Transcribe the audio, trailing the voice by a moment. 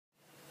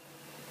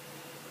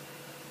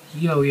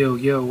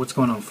Yo, what's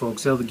going on,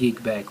 folks?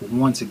 ELTheGeek back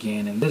once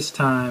again, and this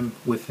time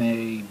with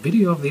a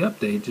video of the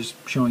update, just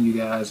showing you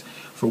guys,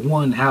 for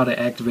one, how to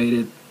activate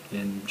it,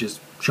 and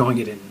just showing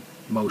it in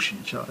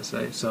motion, shall I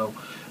say. So,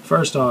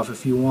 first off,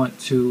 if you want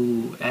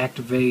to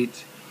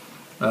activate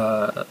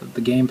the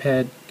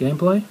Gamepad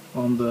gameplay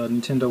on the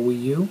Nintendo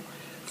Wii U,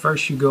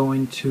 first you go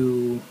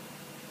into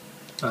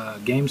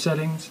game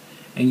settings,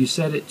 and you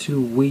set it to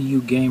Wii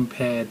U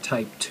Gamepad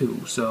Type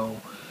 2.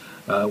 So,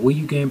 Wii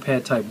U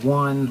Gamepad Type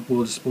 1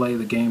 will display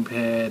the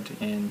gamepad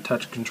and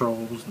touch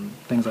controls and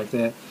things like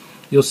that.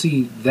 You'll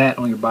see that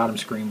on your bottom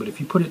screen, but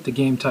if you put it to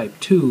Game Type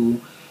 2,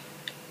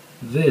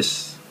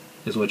 this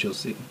is what you'll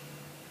see.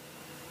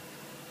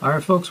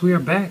 Alright folks, we are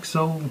back.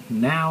 So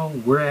now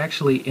we're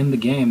actually in the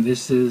game.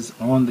 This is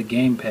on the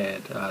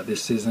gamepad.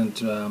 This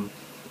isn't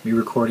me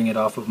recording it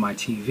off of my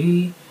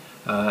TV,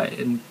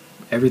 and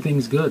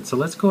everything's good. So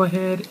let's go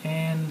ahead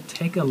and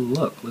take a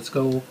look. Let's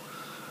go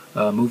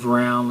move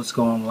around, let's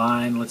go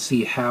online, let's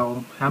see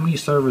how many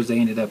servers they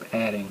ended up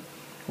adding,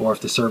 or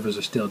if the servers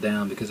are still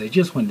down, because they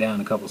just went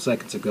down a couple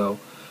seconds ago.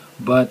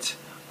 But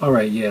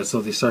alright, yeah,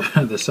 so the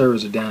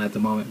servers are down at the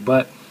moment,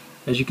 but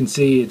as you can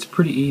see, it's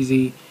pretty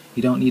easy.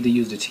 You don't need to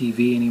use the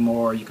TV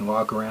anymore. You can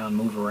walk around,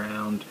 move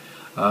around.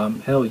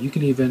 Hell, you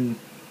can even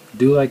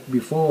do like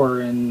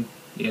before and,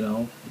 you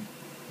know,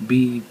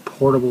 be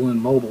portable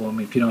and mobile. I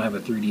mean, if you don't have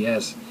a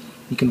 3DS,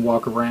 you can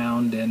walk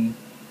around and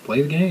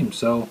play the game.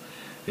 So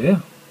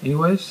yeah,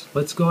 anyways,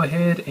 let's go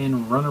ahead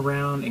and run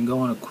around and go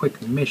on a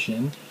quick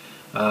mission.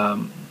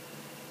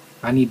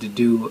 I need to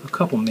do a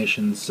couple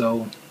missions,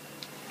 so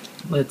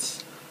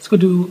let's go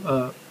do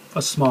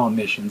a small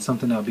mission,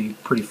 something that'll be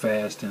pretty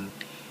fast and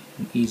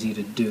easy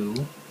to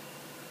do.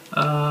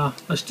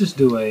 Let's just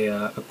do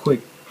a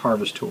quick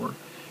harvest tour,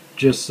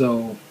 just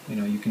so you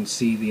know you can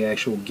see the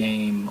actual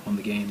game on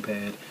the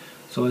gamepad.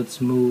 So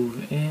let's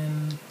move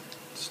in,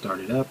 start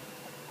it up.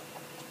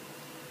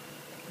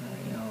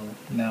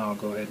 Alright, now I'll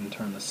go ahead and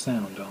turn the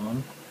sound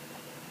on.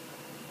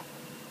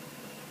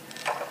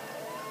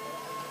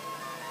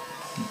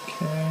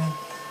 Okay.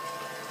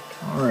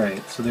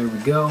 Alright, so there we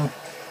go.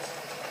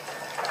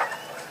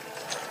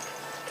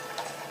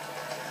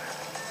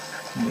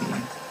 Let me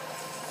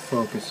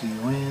focus you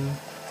in.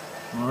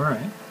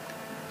 Alright.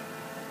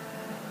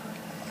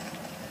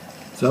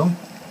 So,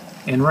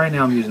 and right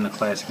now I'm using the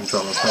classic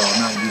controller, so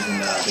I'm not using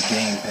the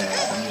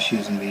gamepad. I'm just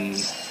using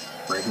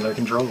the regular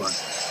controller.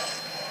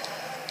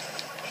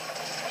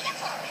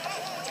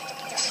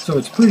 So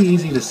it's pretty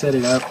easy to set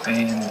it up,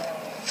 and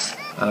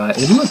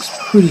it looks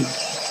pretty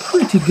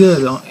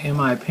good, in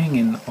my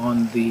opinion,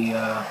 on the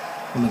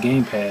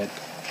gamepad.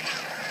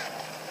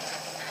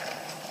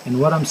 And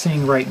what I'm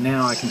seeing right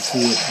now, I can see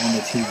it on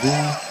the TV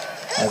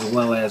as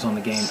well as on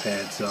the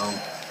gamepad. So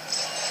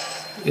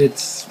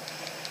it's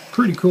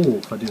pretty cool,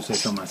 if I do say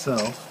so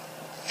myself.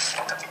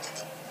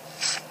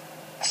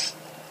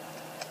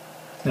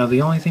 Now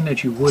the only thing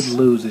that you would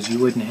lose is you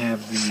wouldn't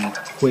have the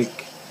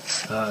quick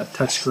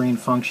touchscreen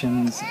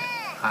functions,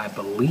 I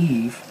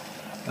believe,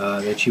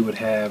 that you would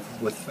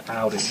have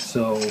without it.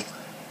 So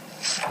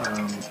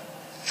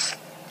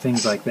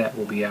things like that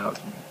will be out.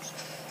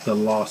 The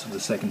loss of the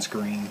second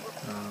screen.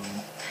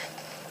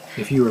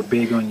 If you were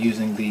big on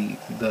using the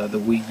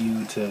Wii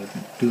U to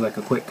do like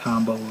a quick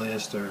combo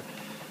list or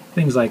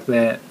things like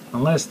that,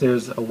 unless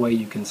there's a way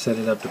you can set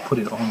it up to put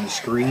it on the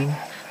screen,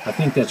 I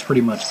think that's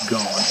pretty much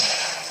gone.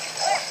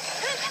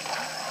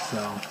 So,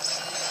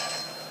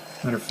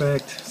 matter of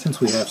fact, since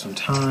we have some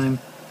time,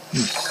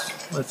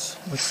 let's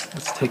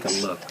take a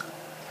look.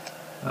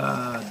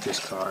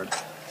 Discard.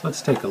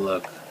 Let's take a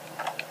look.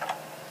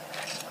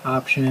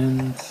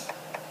 Options.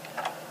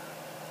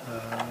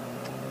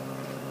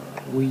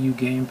 Wii U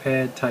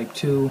Gamepad Type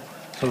 2.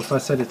 So if I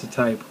set it to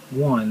Type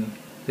 1,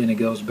 then it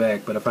goes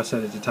back. But if I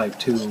set it to Type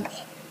 2,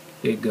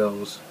 it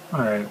goes.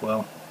 Alright,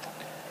 well,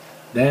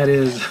 that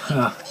is,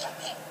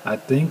 I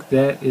think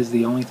that is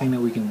the only thing that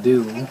we can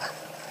do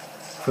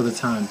for the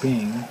time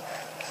being.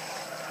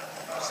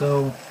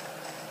 So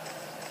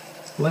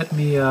let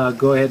me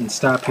go ahead and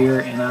stop here,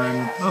 and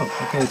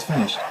okay, it's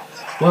finished.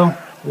 Well,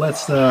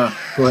 let's go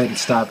ahead and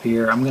stop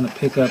here. I'm going to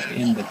pick up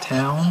in the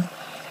town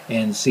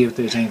and see if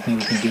there's anything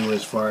we can do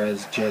as far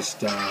as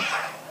just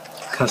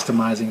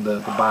customizing the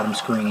bottom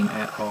screen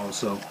at all.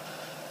 So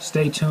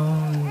stay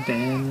tuned,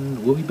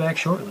 and we'll be back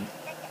shortly.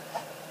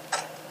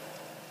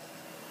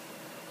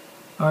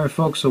 Alright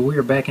folks, so we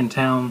are back in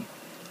town.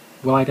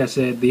 Well, like I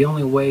said, the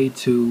only way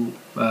to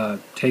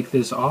take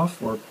this off,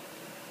 or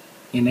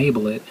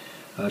enable it,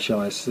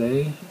 shall I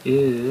say,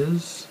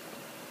 is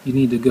you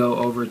need to go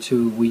over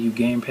to Wii U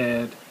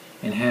Gamepad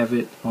and have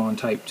it on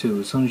Type 2.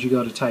 As soon as you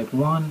go to Type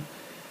 1,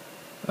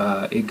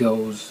 it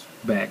goes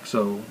back.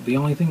 So the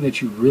only thing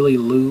that you really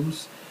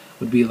lose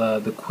would be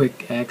the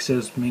quick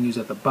access menus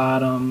at the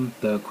bottom,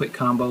 the quick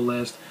combo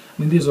list.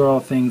 I mean, these are all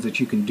things that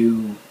you can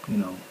do, you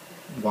know,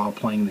 while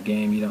playing the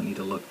game. You don't need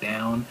to look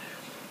down.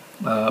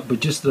 But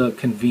just the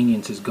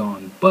convenience is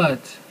gone.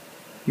 But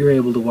you're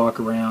able to walk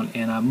around,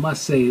 and I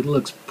must say it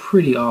looks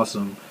pretty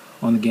awesome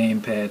on the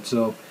gamepad.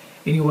 So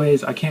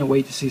anyways, I can't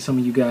wait to see some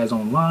of you guys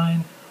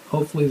online.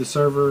 Hopefully the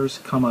servers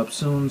come up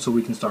soon so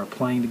we can start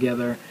playing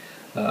together.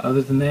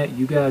 Other than that,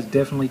 you guys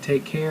definitely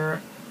take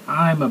care.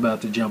 I'm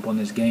about to jump on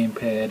this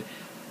gamepad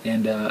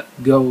and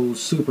go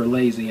super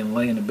lazy and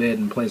lay in the bed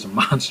and play some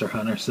Monster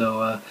Hunter.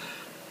 So,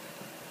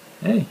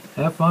 hey,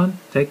 have fun,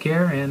 take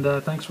care, and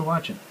thanks for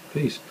watching.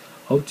 Peace.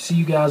 Hope to see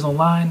you guys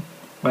online.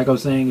 Like I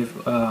was saying,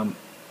 if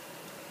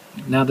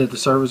now that the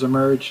servers are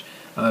merged,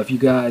 if you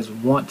guys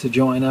want to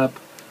join up,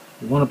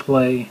 want to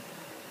play,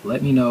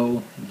 let me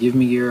know. Give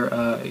me your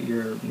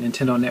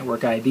Nintendo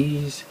Network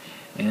IDs,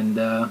 and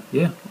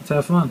yeah, let's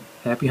have fun.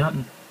 Happy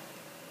hunting.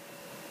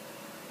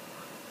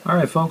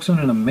 Alright folks, on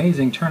an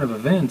amazing turn of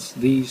events,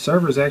 the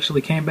servers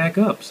actually came back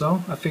up,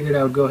 so I figured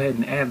I would go ahead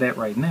and add that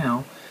right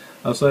now.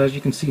 So as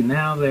you can see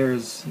now,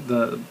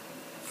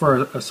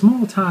 for a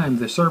small time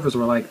the servers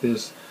were like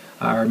this.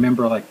 I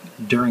remember like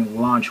during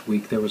launch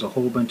week there was a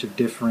whole bunch of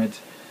different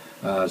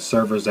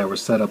servers that were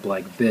set up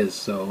like this,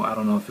 so I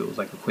don't know if it was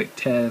like a quick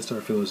test or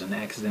if it was an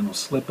accidental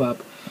slip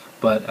up,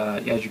 but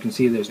as you can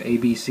see, there's A,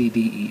 B, C, D,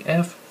 E,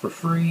 F for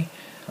free.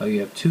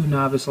 You have 2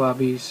 novice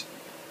lobbies,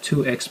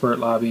 2 expert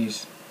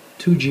lobbies,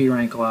 2 G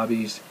rank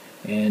lobbies,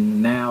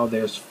 and now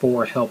there's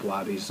 4 help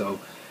lobbies, so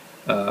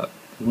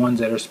ones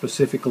that are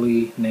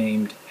specifically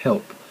named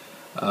help.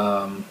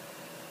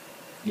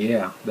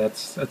 Yeah,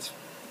 that's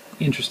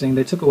interesting.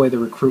 They took away the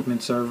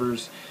recruitment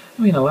servers.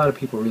 I mean, a lot of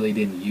people really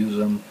didn't use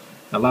them.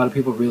 A lot of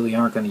people really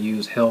aren't going to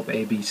use help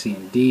A, B, C,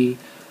 and D,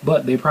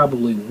 but they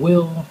probably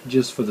will,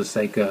 just for the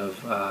sake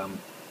of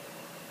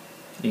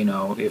you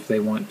know, if they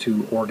want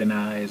to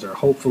organize, or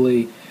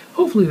hopefully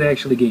they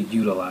actually get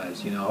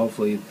utilized, you know,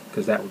 hopefully,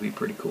 because that would be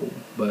pretty cool.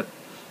 But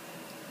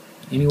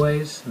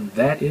anyways,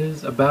 that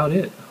is about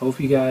it. Hope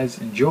you guys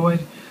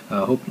enjoyed.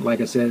 Hope,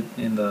 like I said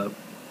in the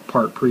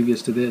part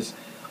previous to this,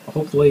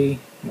 hopefully,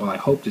 well, I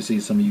hope to see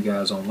some of you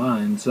guys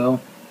online. So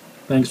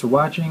thanks for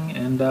watching,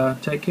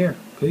 and take care.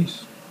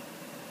 Peace.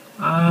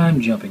 I'm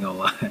jumping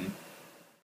online.